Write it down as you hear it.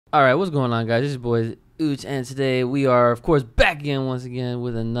All right, what's going on, guys? This is your boy Uchi, and today we are, of course, back again once again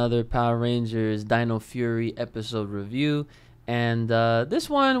with another Power Rangers Dino Fury episode review. And this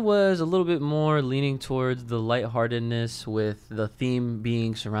one was a little bit more leaning towards the lightheartedness, with the theme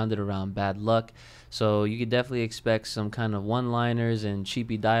being surrounded around bad luck. So you could definitely expect some kind of one-liners and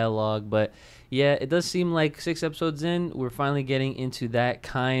cheapy dialogue. But yeah, it does seem like 6 episodes in, we're finally getting into that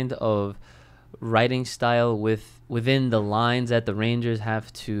kind of writing style within the lines that the Rangers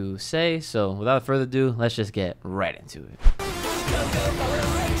have to say. So without further ado, let's just get right into it.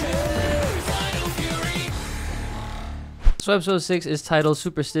 So episode 6 is titled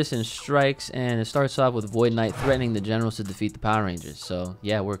Superstition Strikes, and it starts off with Void Knight threatening the generals to defeat the Power Rangers. So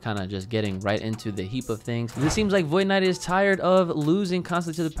yeah, we're kind of just getting right into the heap of things. This seems like Void Knight is tired of losing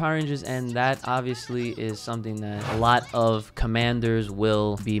constantly to the Power Rangers, and that obviously is something that a lot of commanders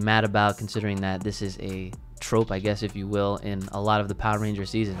will be mad about, considering that this is a trope, I guess, if you will, in a lot of the Power Ranger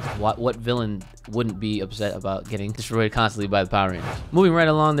seasons. What villain wouldn't be upset about getting destroyed constantly by the Power Rangers? Moving right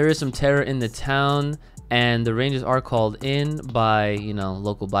along, there is some terror in the town, and the Rangers are called in by,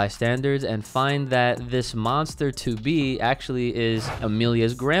 local bystanders, and find that this monster to be actually is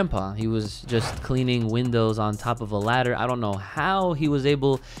Amelia's grandpa. He was just cleaning windows on top of a ladder. I don't know how he was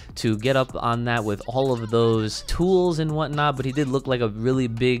able to get up on that with all of those tools and whatnot, but he did look like a really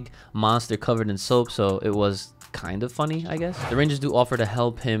big monster covered in soap, so it was kind of funny, I guess. The Rangers do offer to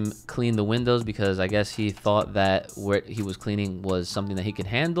help him clean the windows, because I guess he thought that what he was cleaning was something that he could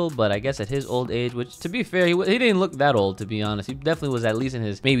handle. But I guess at his old age, which, to be fair, he didn't look that old, to be honest. He definitely was at least in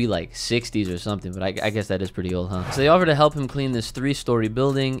his maybe like 60s or something, but I guess that is pretty old, huh? So they offer to help him clean this 3-story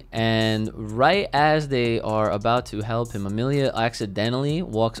building, and right as they are about to help him, Amelia accidentally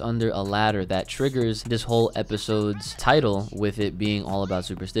walks under a ladder that triggers this whole episode's title, with it being all about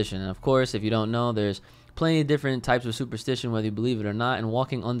superstition. And of course, if you don't know, there's plenty of different types of superstition, whether you believe it or not, and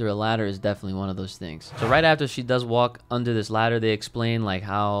walking under a ladder is definitely one of those things. So right after she does walk under this ladder, they explain like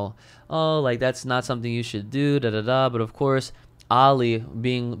how, oh, like that's not something you should do, but of course, Ali,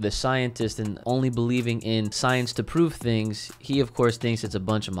 being the scientist and only believing in science to prove things, he of course thinks it's a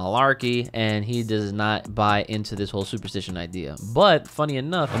bunch of malarkey, and he does not buy into this whole superstition idea. But funny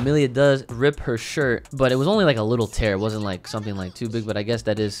enough, Amelia does rip her shirt, but it was only like a little tear. It wasn't like something like too big, but I guess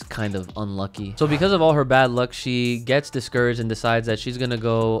that is kind of unlucky. So because of all her bad luck, she gets discouraged and decides that she's gonna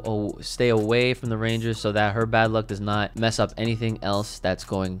go stay away from the Rangers so that her bad luck does not mess up anything else that's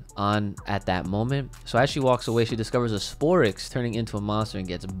going on at that moment. So as she walks away, she discovers a Sporix turning into a monster and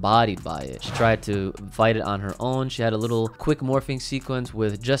gets bodied by it. She tried to fight it on her own. She had a little quick morphing sequence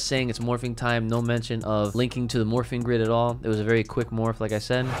with just saying it's morphing time, no mention of linking to the morphing grid at all. It was a very quick morph, like I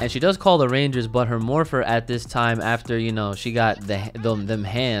said. And she does call the Rangers, but her morpher at this time, after she got them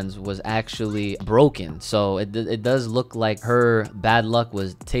hands, was actually broken. So it does look like her bad luck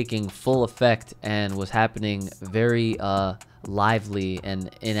was taking full effect and was happening very lively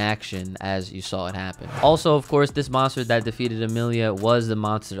and in action as you saw it happen. Also, of course, this monster that defeated Amelia was the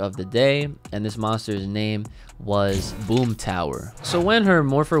monster of the day, and this monster's name was Boom Tower. So when her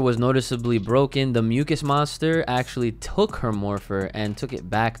morpher was noticeably broken, the mucus monster actually took her morpher and took it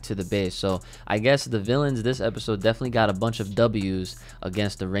back to the base. So I guess the villains this episode definitely got a bunch of W's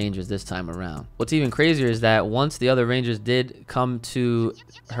against the Rangers this time around. What's even crazier is that once the other Rangers did come to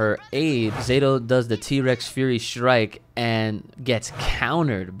her aid, Zato does the T-Rex Fury Strike and gets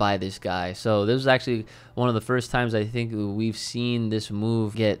countered by this guy. So this was actually one of the first times I think we've seen this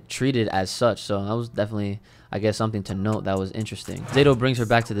move get treated as such. So that was definitely, I guess, something to note that was interesting. Zato brings her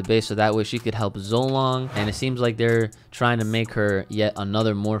back to the base so that way she could help Zolong, and it seems like they're trying to make her yet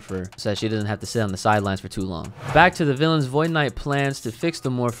another morpher so that she doesn't have to sit on the sidelines for too long. Back to the villains, Void Knight plans to fix the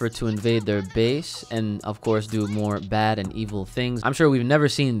morpher to invade their base and of course do more bad and evil things. I'm sure we've never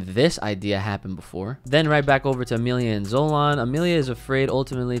seen this idea happen before. Then right back over to Amelia and Zolan. Amelia is afraid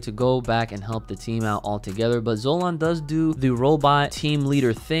ultimately to go back and help the team out altogether, but Zolan does do the robot team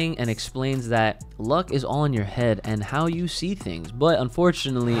leader thing and explains that luck is all in your head and how you see things. But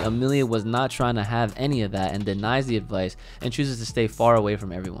unfortunately, Amelia was not trying to have any of that and denies the advice and chooses to stay far away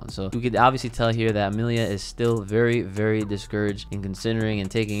from everyone. So we could obviously tell here that Amelia is still very, very discouraged in considering and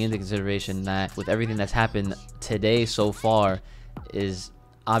taking into consideration that with everything that's happened today so far is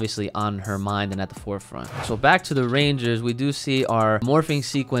obviously on her mind and at the forefront. So back to the Rangers, we do see our morphing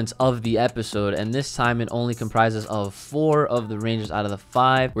sequence of the episode, and this time it only comprises of 4 of the Rangers out of the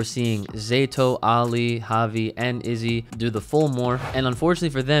 5. We're seeing Zato, Ali, Javi, and Izzy do the full morph, and unfortunately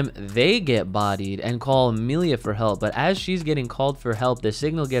for them, they get bodied and call Amelia for help. But as she's getting called for help, the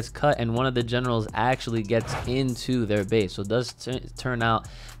signal gets cut and one of the generals actually gets into their base. So it does turn out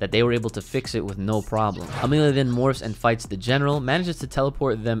that they were able to fix it with no problem. Amelia then morphs and fights the general, manages to teleport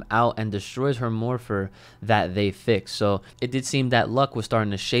teleport them out and destroys her morpher that they fixed. So it did seem that luck was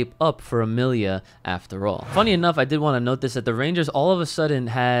starting to shape up for Amelia after all. Funny enough, I did want to note this, that the Rangers all of a sudden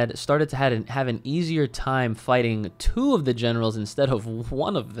had started to have an easier time fighting 2 of the generals instead of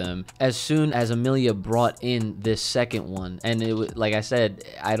 1 of them as soon as Amelia brought in this second one. And it was, like I said,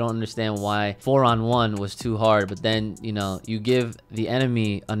 I don't understand why 4-on-1 was too hard, but then, you know, you give the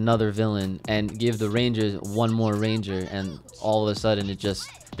enemy another villain and give the Rangers 1 more Ranger, and all of a sudden it just,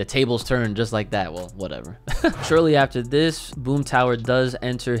 the tables turn just like that. Well, whatever. Shortly after this, Boom Tower does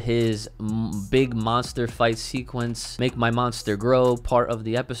enter his big monster fight sequence, Make My Monster Grow part of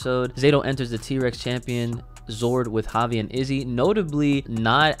the episode. Zato enters the T-Rex champion Zord with Javi and Izzy, notably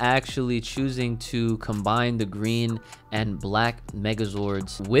not actually choosing to combine the green and black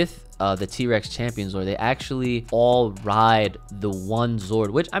Megazords with the T-Rex champion Zord. They actually all ride the one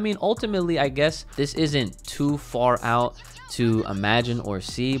Zord, which, I mean, ultimately, I guess this isn't too far out to imagine or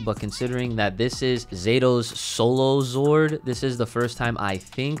see, but considering that this is Zato's solo Zord, this is the first time I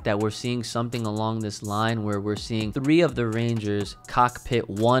think that we're seeing something along this line where we're seeing 3 of the Rangers cockpit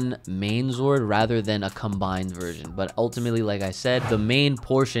 1 main Zord rather than a combined version. But ultimately, like I said, the main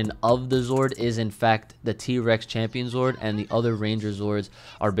portion of the Zord is in fact the T-Rex champion Zord, and the other Ranger Zords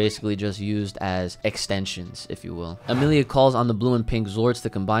are basically just used as extensions, if you will. Amelia calls on the blue and pink Zords to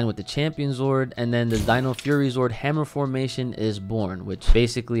combine with the champion Zord, and then the Dino Fury Zord hammer formation is born, which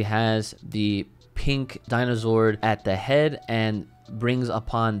basically has the pink Dinozord at the head and brings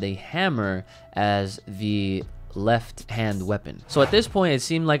upon the hammer as the left hand weapon. So at this point, it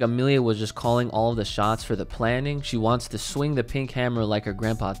seemed like Amelia was just calling all of the shots for the planning. She wants to swing the pink hammer like her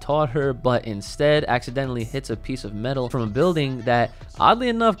grandpa taught her, but instead accidentally hits a piece of metal from a building that oddly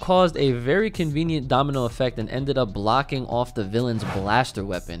enough caused a very convenient domino effect and ended up blocking off the villain's blaster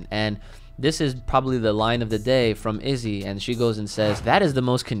weapon. And this is probably the line of the day from Izzy, and she goes and says, "That is the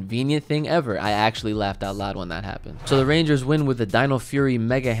most convenient thing ever." I actually laughed out loud when that happened. So the Rangers win with the Dino Fury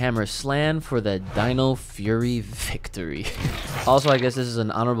Mega Hammer Slam for the Dino Fury victory. Also, I guess this is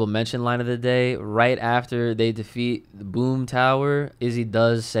an honorable mention line of the day. Right after they defeat the Boom Tower, Izzy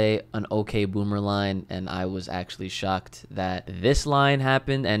does say an "okay boomer" line, and I was actually shocked that this line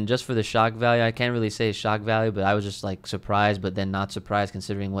happened. And just for the shock value, I can't really say shock value, but I was just like surprised, but then not surprised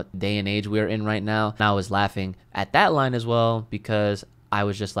considering what day and age we are in right now. And I was laughing at that line as well because I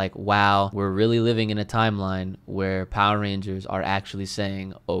was just like, wow, we're really living in a timeline where Power Rangers are actually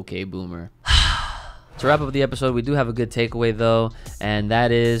saying "okay boomer." To wrap up the episode, we do have a good takeaway though, and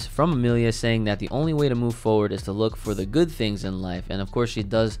that is from Amelia saying that the only way to move forward is to look for the good things in life. And of course she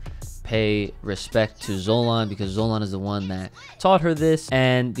does pay respect to Zolan because Zolan is the one that taught her this.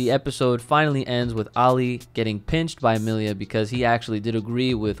 And the episode finally ends with Ali getting pinched by Amelia because he actually did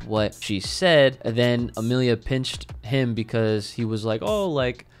agree with what she said. And then Amelia pinched him because he was like, "Oh,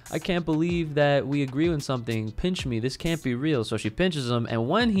 like, I can't believe that we agree on something. Pinch me. This can't be real." So she pinches him, and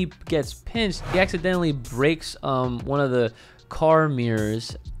when he gets pinched, he accidentally breaks one of the car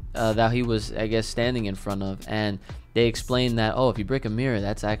mirrors that he was, I guess, standing in front of. And they explain that, oh, if you break a mirror,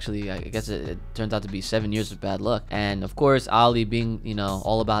 that's actually, I guess it turns out to be 7 years of bad luck. And of course, Ali being, you know,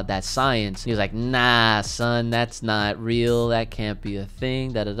 all about that science, he was like, "Nah, son, that's not real. That can't be a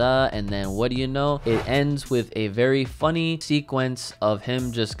thing, da-da-da." And then what do you know? It ends with a very funny sequence of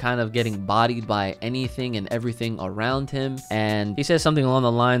him just kind of getting bodied by anything and everything around him. And he says something along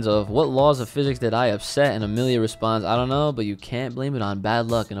the lines of, "What laws of physics did I upset?" And Amelia responds, "I don't know, but you can't blame it on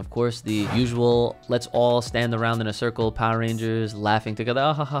bad luck." And of course, the usual, let's all stand around in a circle, Power Rangers laughing together,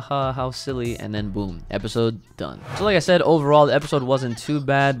 "Ah, ha, ha, ha, how silly," and then boom, episode done. So like I said, overall the episode wasn't too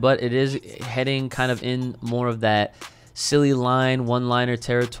bad, but it is heading kind of in more of that silly line, one-liner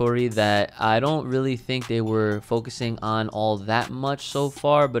territory that I don't really think they were focusing on all that much so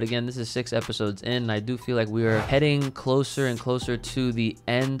far. But again, this is 6 episodes in, and I do feel like we are heading closer and closer to the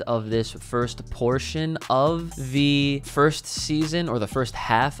end of this first portion of the first season, or the first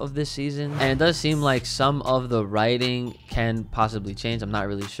half of this season. And it does seem like some of the writing can possibly change. I'm not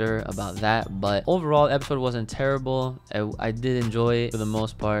really sure about that, but overall the episode wasn't terrible. I did enjoy it for the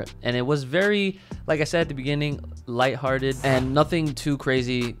most part, and it was very, like I said at the beginning, lighthearted, and nothing too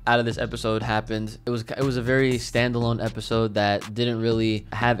crazy out of this episode happened. It was a very standalone episode that didn't really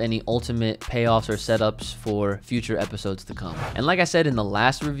have any ultimate payoffs or setups for future episodes to come. And like I said in the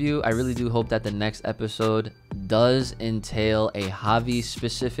last review, I really do hope that the next episode does entail a Javi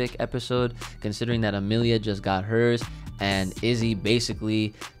specific episode, considering that Amelia just got hers and Izzy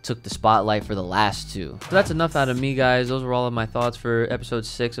basically took the spotlight for the last two. So that's enough out of me, guys. Those were all of my thoughts for episode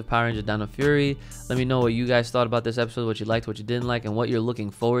 6 of Power Rangers Dino Fury. Let me know what you guys thought about this episode, what you liked, what you didn't like, and what you're looking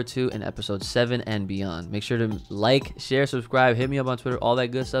forward to in episode 7 and beyond. Make sure to like, share, subscribe, hit me up on Twitter, all that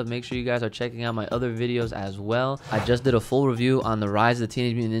good stuff. Make sure you guys are checking out my other videos as well. I just did a full review on the Rise of the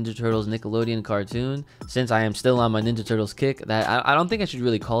Teenage Mutant Ninja Turtles Nickelodeon cartoon. Since I am still on my Ninja Turtles kick, that I don't think I should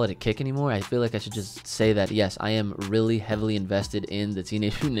really call it a kick anymore. I feel like I should just say that yes, I am really heavily invested in the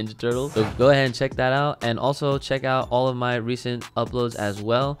Teenage Mutant Ninja Turtles. So go ahead and check that out, and also check out all of my recent uploads as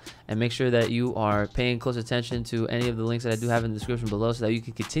well, and make sure that you are paying close attention to any of the links that I do have in the description below, so that you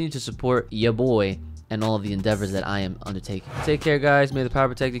can continue to support your boy and all of the endeavors that I am undertaking. Take care, guys. May the power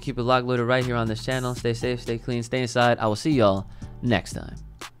protect you. Keep it locked, loaded right here on this channel. Stay safe, stay clean, stay inside. I will see y'all next time.